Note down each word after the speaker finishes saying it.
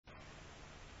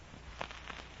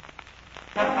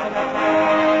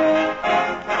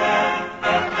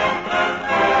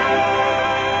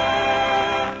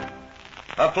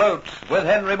Afloat with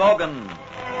Henry Morgan.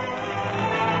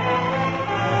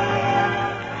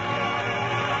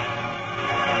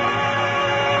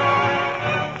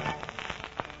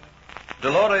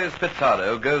 Dolores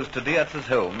Pizarro goes to Dietz's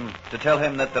home to tell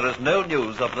him that there is no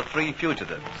news of the three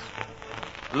fugitives.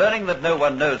 Learning that no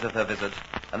one knows of her visit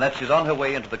and that she's on her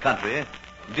way into the country,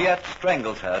 Dietz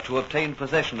strangles her to obtain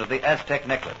possession of the Aztec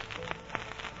necklace.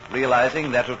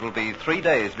 Realizing that it will be 3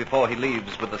 days before he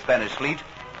leaves with the Spanish fleet,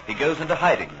 he goes into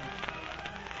hiding.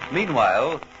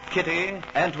 Meanwhile, Kitty,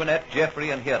 Antoinette,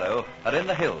 Geoffrey, and Hero are in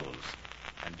the hills,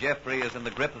 and Geoffrey is in the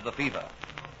grip of the fever.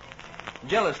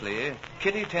 Jealously,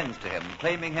 Kitty tends to him,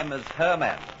 claiming him as her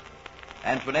man.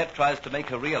 Antoinette tries to make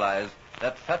her realize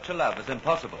that such a love is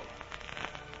impossible.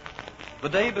 The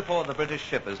day before the British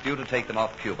ship is due to take them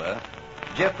off Cuba,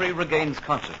 Geoffrey regains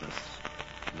consciousness.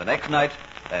 The next night,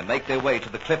 they make their way to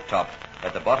the cliff top,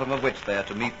 at the bottom of which they are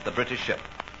to meet the British ship.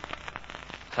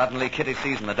 Suddenly, Kitty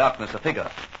sees in the darkness a figure.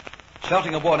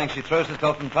 Shouting a warning, she throws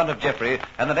herself in front of Geoffrey,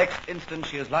 and the next instant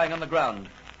she is lying on the ground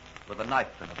with a knife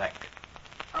in her back.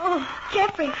 Oh,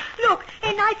 Geoffrey, look,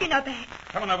 a knife in her back.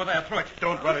 Come on over there, throw it.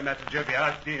 Don't worry, Master Geoffrey,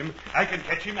 I'll see him. I can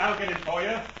catch him, I'll get it for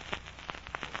you.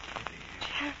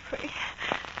 Geoffrey,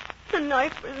 the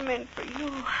knife was meant for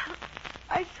you.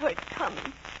 I saw it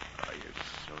coming. Oh, you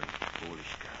silly,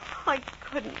 foolish girl. I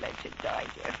couldn't let you die,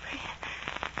 Geoffrey.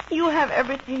 You have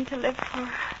everything to live for.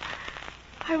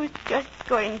 I was just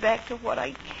going back to what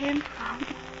I came from.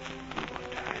 You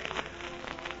won't die.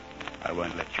 I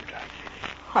won't let you die,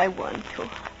 Kitty. I want to.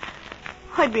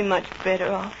 I'd be much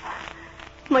better off.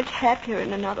 Much happier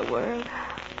in another world.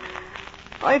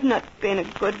 I've not been a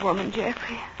good woman,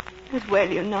 Geoffrey. As well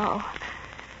you know.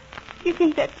 You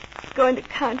think that's going to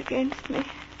count against me?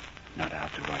 Not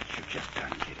after what you've just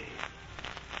done, Kitty.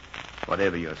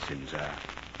 Whatever your sins are,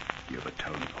 you've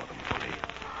atoned for them fully.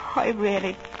 I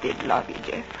really did love you,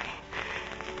 Geoffrey.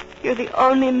 You're the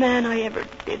only man I ever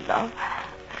did love.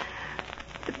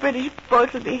 The British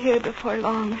boat will be here before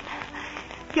long.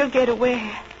 You'll get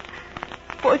away.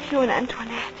 Both you and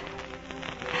Antoinette.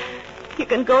 You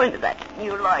can go into that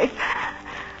new life.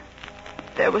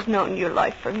 There was no new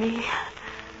life for me.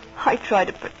 I tried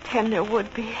to pretend there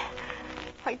would be.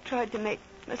 I tried to make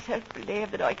myself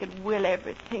believe that I could will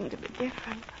everything to be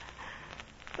different.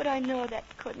 But I know that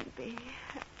couldn't be.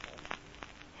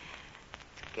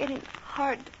 It's getting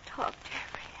hard to talk,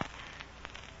 Geoffrey.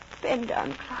 Bend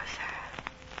down closer.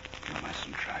 You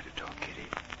mustn't try to talk, Kitty.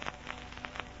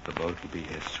 The boat will be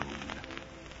here soon.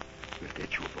 We'll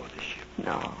get you aboard the ship.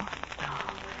 No.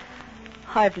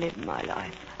 I've lived my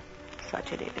life.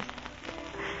 Such it is.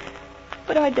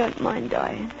 But I don't mind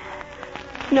dying,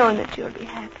 knowing that you'll be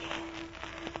happy.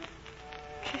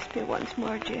 Kiss me once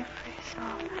more, Geoffrey,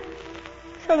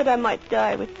 so that I might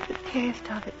die with the taste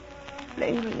of it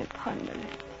lingering upon my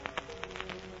lips.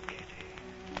 Kitty.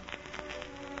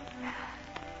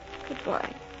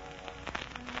 Goodbye.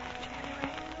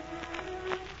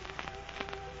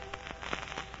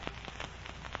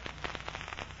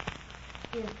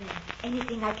 Is there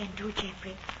anything I can do,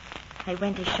 Geoffrey? I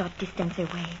went a short distance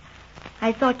away.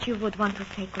 I thought you would want to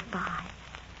say goodbye.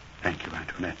 Thank you,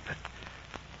 Antoinette, but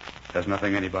there's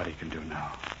nothing anybody can do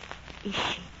now. Is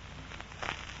she?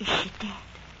 Is she dead?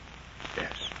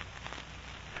 Yes.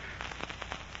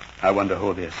 I wonder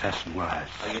who the assassin was.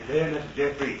 Are you there, Mr.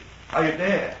 Geoffrey? Are you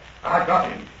there? I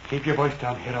got him. Keep your voice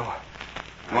down, Hero.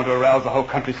 You want to arouse the whole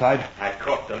countryside? I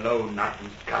caught the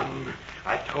low-knife's gun.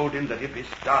 I told him that if he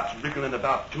starts wriggling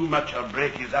about too much, I'll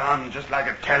break his arm just like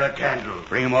a tallow candle.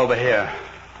 Bring him over here.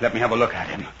 Let me have a look at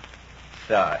him.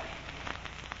 Sorry.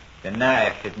 The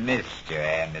knife had missed you,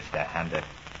 Mr. Hunter?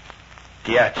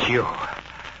 That's you.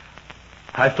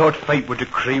 I thought fate would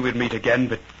decree we'd meet again,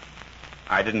 but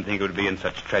I didn't think it would be in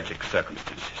such tragic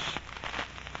circumstances.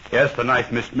 Yes, the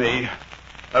knife missed me,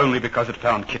 only because it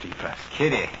found Kitty first.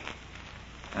 Kitty?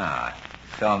 Ah,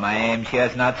 so my aim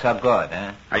here's not so good,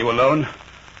 eh? Are you alone?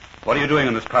 What are you doing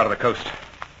on this part of the coast?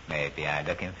 Maybe I'm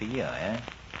looking for you, eh?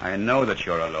 I know that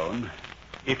you're alone.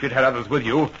 If you'd had others with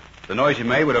you, the noise you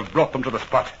made would have brought them to the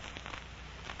spot.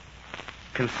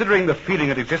 Considering the feeling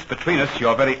that exists between us,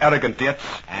 you're very arrogant, Dietz.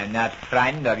 I'm not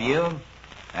frightened of you.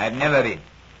 I've never been.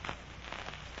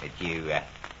 But you're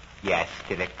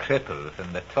still a cripple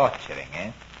from the torturing,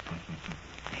 eh?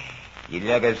 You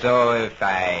look as though if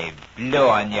I blew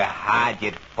on your heart,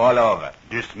 you'd fall over.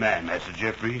 This man, Master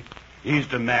Geoffrey, he's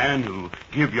the man who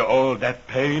give you all that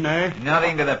pain, eh?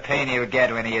 Nothing to the pain he'll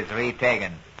get when he is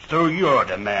retaken. So you're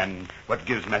the man what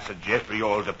gives Master Geoffrey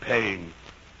all the pain.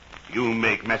 You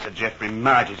make Master Geoffrey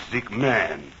mighty sick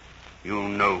man. You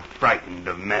no frightened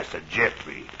of Massa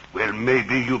Jeffrey. Well,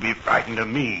 maybe you be frightened of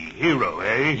me, Hero,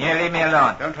 eh? You leave me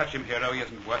alone. Don't touch him, Hero. He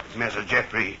isn't worth it. Massa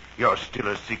Jeffrey, you're still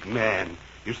a sick man.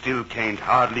 You still can't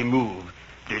hardly move.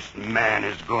 This man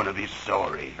is going to be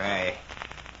sorry. Hey,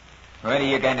 what are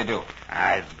you going to do?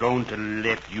 I's going to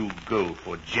let you go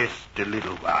for just a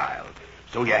little while.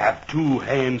 So you have 2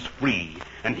 hands free,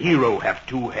 and Hero have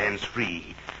 2 hands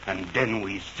free. And then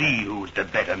we see who's the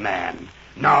better man.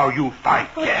 Now you fight.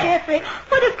 Oh, Jeffrey,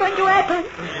 what is going to happen?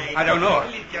 I don't know.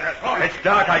 It's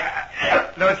dark.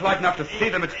 Though it's light enough to see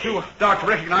them, it's too dark to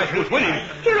recognize who's winning.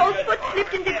 Hero's foot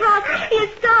slipped in the grass. He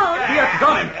is down. Yes, it's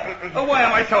on him. Oh, why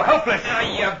am I so helpless? Oh,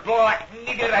 you black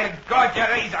nigger, I'll gouge your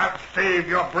eyes out. Save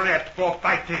your breath for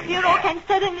fighting. Hero can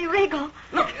suddenly wriggle.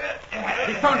 Look,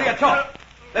 he's pounding at top.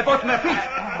 They're both on their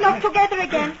feet. Lock together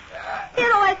again.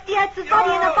 Hero has Diaz's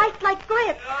body in a vice-like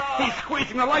grip. He's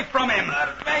squeezing the life from him.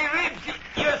 My ribs,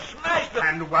 you smashed them.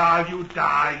 And while you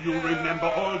die, you remember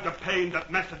all the pain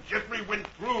that Master Jeffrey went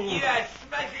through. You're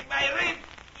smashing my ribs.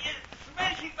 You're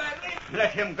smashing my ribs.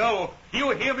 Let him go. Do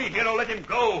you hear me, Hero? Let him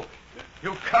go.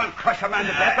 You can't crush a man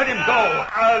to death. Let him go.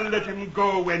 I'll let him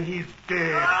go when he's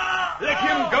dead. Let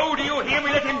him go. Do you hear me?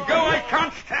 Let him go. I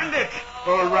can't stand it.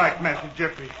 All right, Master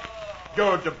Jeffrey.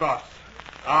 You're the boss.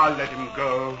 I'll let him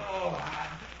go.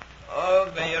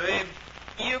 Oh, my ribs.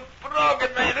 You've broken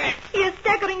my ribs. He is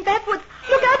staggering backwards.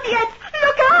 Look out, Diaz.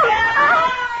 Look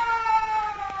out.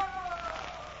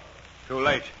 Too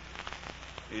late.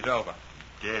 He's over.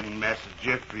 Then, Master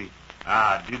Jeffrey,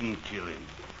 I didn't kill him,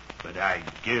 but I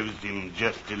gives him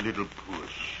just a little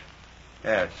push.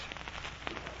 Yes.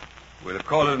 We'll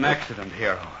call it an accident,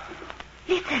 Hero.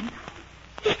 Listen.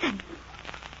 Listen.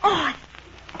 Oh,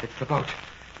 It's the boat.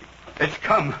 It's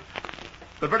come.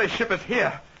 The British ship is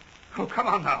here. Oh, come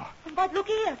on now. but look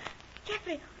here.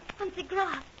 Jeffrey, on the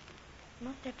grass.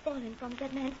 Must have fallen from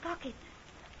that man's pocket.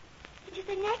 It is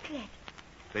a necklace.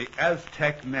 The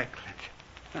Aztec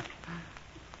necklet.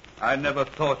 I never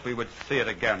thought we would see it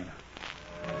again.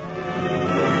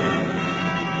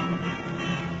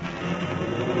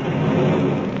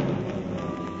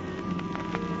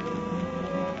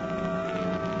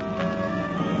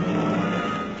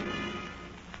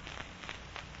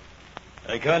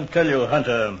 I can't tell you,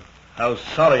 Hunter, how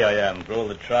sorry I am for all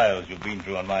the trials you've been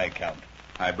through on my account.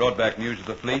 I brought back news of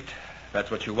the fleet. That's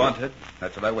what you wanted.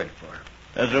 That's what I waited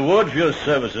for. As a reward for your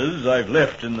services, I've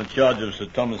left in the charge of Sir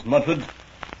Thomas Mutford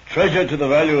treasure to the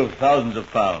value of thousands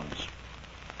of pounds.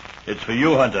 It's for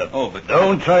you, Hunter. Oh, but...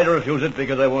 Don't try to refuse it,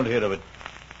 because I won't hear of it.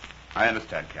 I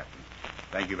understand, Captain.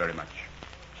 Thank you very much.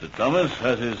 Sir Thomas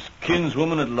has his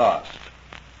kinswoman at last.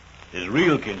 His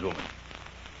real kinswoman.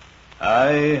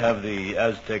 I have the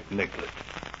Aztec necklet.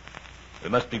 We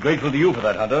must be grateful to you for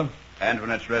that, Hunter.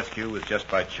 Antoinette's rescue was just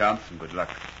by chance and good luck.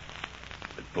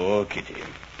 But poor Kitty.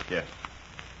 Yes,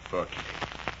 poor Kitty.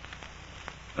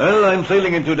 Well, I'm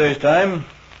sailing in 2 days' time.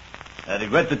 I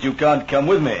regret that you can't come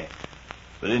with me.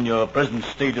 But in your present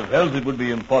state of health, it would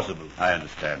be impossible. I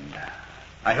understand.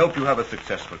 I hope you have a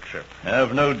successful trip. I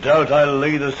have no doubt I'll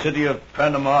lay the city of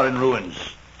Panama in ruins.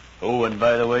 Oh, and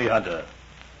by the way, Hunter,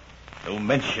 no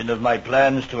mention of my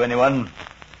plans to anyone.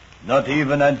 Not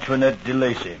even Antoinette de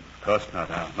Lacy. Of course not.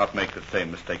 I'll not make the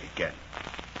same mistake again.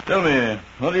 Tell me,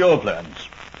 what are your plans?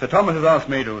 Sir Thomas has asked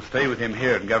me to stay with him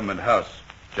here in Government House,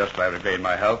 just till I regain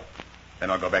my health.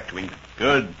 Then I'll go back to England.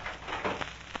 Good.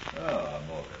 Ah,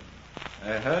 Morgan.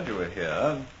 I heard you were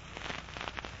here.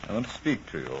 I want to speak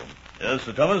to you. Yes,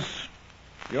 Sir Thomas?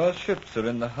 Your ships are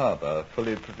in the harbor,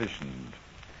 fully provisioned.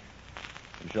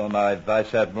 As you're my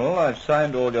Vice Admiral, I've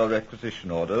signed all your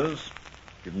requisition orders,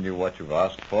 given you what you've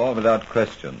asked for without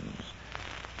questions.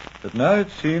 But now it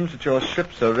seems that your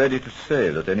ships are ready to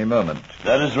sail at any moment.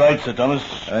 That is right, Sir Thomas.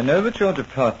 I know that your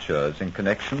departure is in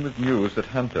connection with news that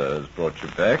Hunter has brought you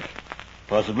back.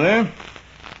 Possibly.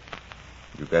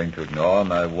 You're going to ignore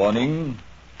my warning?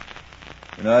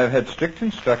 You know, I've had strict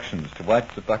instructions to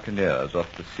wipe the buccaneers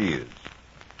off the seas.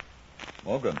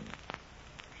 Morgan,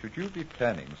 should you be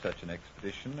planning such an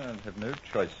expedition, I'll have no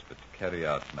choice but to carry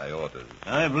out my orders.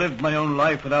 I've lived my own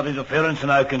life without interference,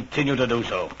 and I'll continue to do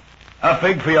so. A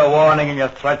fig for your warning and your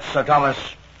threats, Sir Thomas.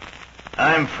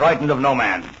 I'm frightened of no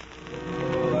man.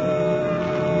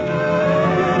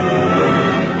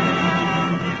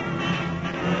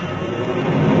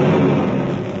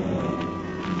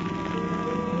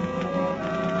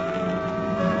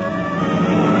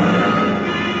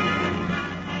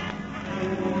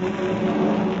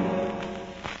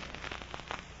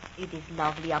 It is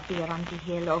lovely up here on the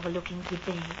hill overlooking the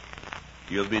bay.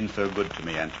 You've been so good to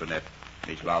me, Antoinette,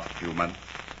 these last few months.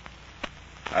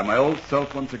 I'm my old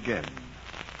self once again.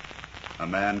 A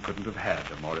man couldn't have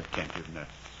had a more attentive nurse.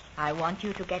 I want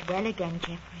you to get well again,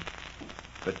 Geoffrey.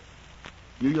 But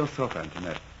you yourself,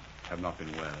 Antoinette, have not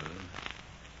been well.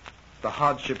 The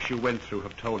hardships you went through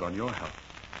have told on your health.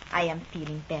 I am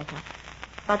feeling better.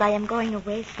 But I am going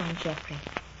away soon, Geoffrey.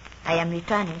 I am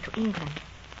returning to England.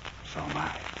 So am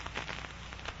I.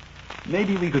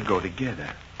 Maybe we could go together.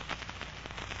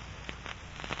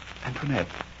 Antoinette,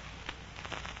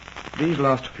 these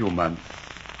last few months,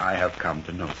 I have come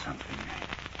to know something.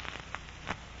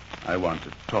 I want to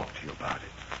talk to you about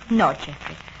it. No,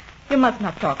 Geoffrey. You must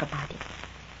not talk about it.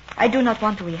 I do not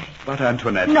want to hear it. But,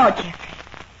 Antoinette... No, Geoffrey.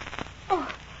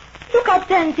 Oh, look out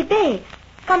there in the bay,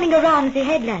 coming around the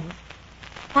headlands.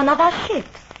 One of our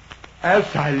ships.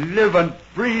 As I live and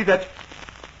breathe,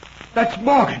 that's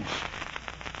Morgan's.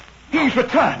 He's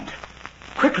returned.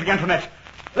 Quickly, Antoinette.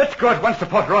 Let's go at once to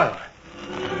Port Royal.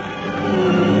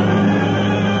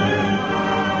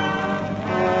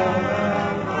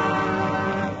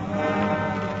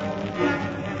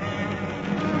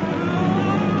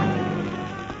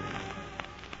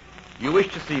 You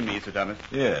wish to see me, Sir Thomas?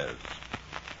 Yes.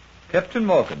 Captain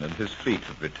Morgan and his fleet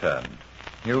have returned.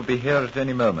 He will be here at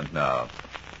any moment now.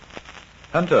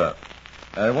 Hunter,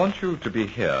 I want you to be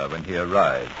here when he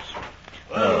arrives.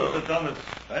 Well, Sir Thomas,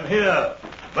 I'm here.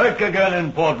 Back again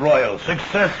in Port Royal.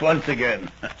 Success once again.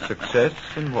 Success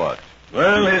in what?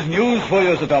 Well, here's news for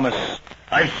you, Sir Thomas.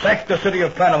 I've sacked the city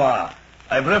of Panama.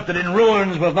 I've left it in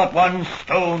ruins with not one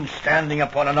stone standing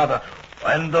upon another.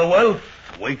 And the wealth,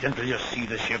 wait until you see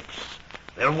the ships.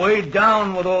 They're weighed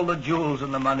down with all the jewels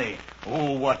and the money.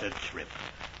 Oh, what a trip.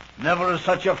 Never has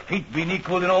such a feat been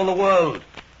equaled in all the world.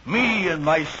 Me and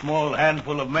my small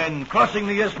handful of men crossing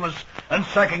the isthmus and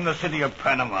sacking the city of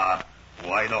Panama.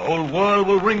 Why, the whole world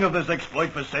will ring of this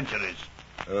exploit for centuries.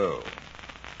 Oh.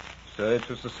 So it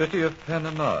was the city of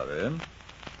Panama, eh?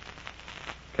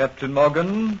 Captain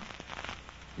Morgan,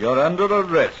 you're under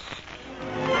arrest.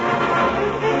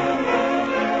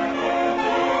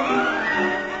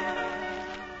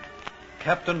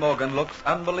 Captain Morgan looks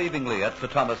unbelievingly at Sir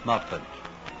Thomas Montfort.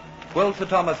 Will Sir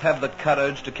Thomas have the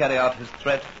courage to carry out his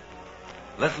threat?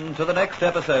 Listen to the next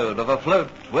episode of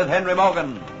Afloat with Henry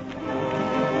Morgan.